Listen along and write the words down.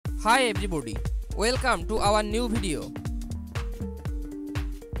Hi everybody, welcome to our new video.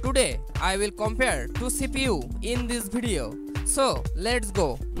 Today I will compare two CPU in this video. So let's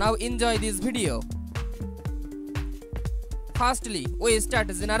go, now enjoy this video. Firstly, we start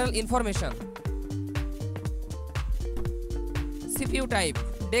general information. CPU type,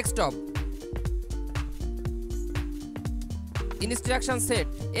 desktop. Instruction set,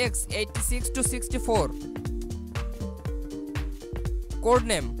 x86 to 64. Code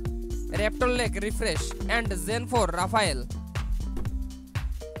name, Raptor Lake Refresh and Zen 4 Raphael.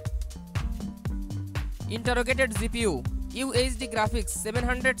 Interrogated GPU, UHD graphics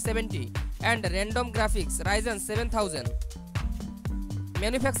 770 and random graphics Ryzen 7000.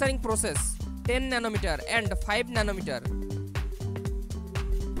 Manufacturing process 10 nanometer and 5 nanometer.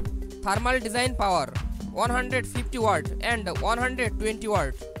 Thermal design power 150 watt and 120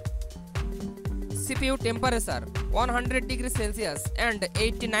 watt. CPU temperature 100 degrees Celsius and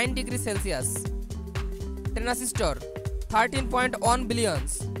 89 degrees Celsius. Transistor 13.1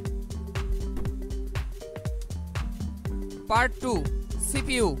 billions. Part 2,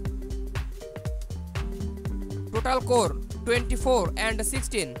 CPU. Total core 24 and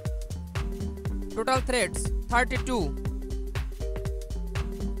 16. Total threads 32.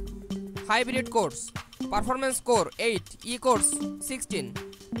 Hybrid cores, performance core 8, E-cores 16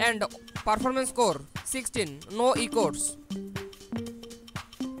 and performance core 16, no E-cores.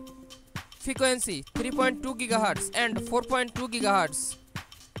 Frequency 3.2 GHz and 4.2 GHz.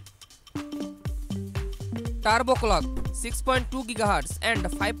 Turbo clock 6.2 GHz and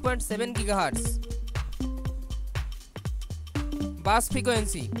 5.7 GHz. Bus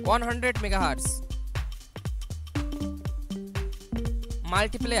frequency 100 MHz.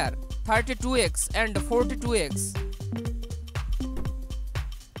 Multiplayer 32x and 42x.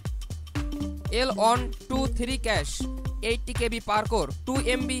 L123 cache 80 KB per core, 2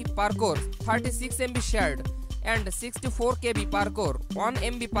 MB per core, 36 MB shared and 64 KB per core, 1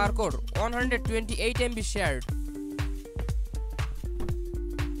 MB per core, 128 MB shared.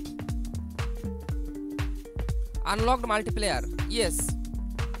 Unlocked multiplayer, yes.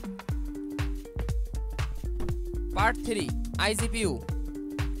 Part 3, IGPU.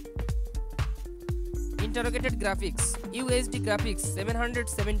 Interrogated graphics, UHD graphics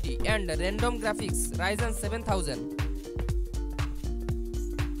 770 and random graphics Ryzen 7000.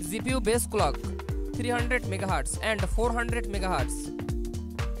 GPU base clock 300 MHz and 400 MHz.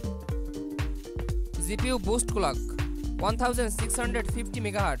 GPU boost clock 1650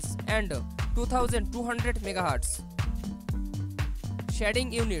 MHz and 2200 MHz.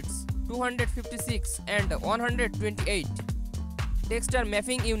 Shading units 256 and 128. Texture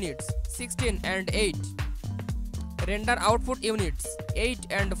mapping units 16 and 8. Render output units 8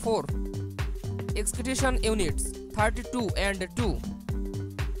 and 4. Execution units 32 and 2.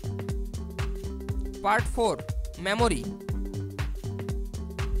 Part 4, Memory.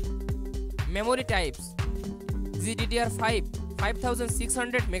 Memory types: GDDR5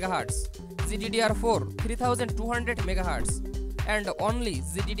 5600 MHz, GDDR4 3200 MHz and only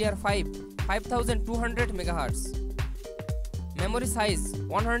GDDR5 5200 MHz. Memory size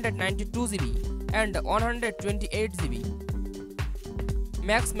 192 GB and 128 GB.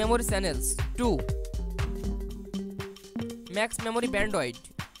 Max memory channels 2. Max memory bandwidth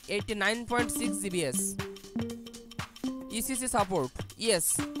 89.6 GBs. ECC support,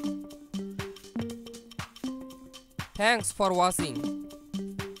 yes. Thanks for watching.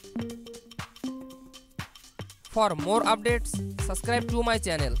 For more updates, subscribe to my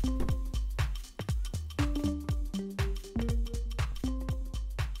channel.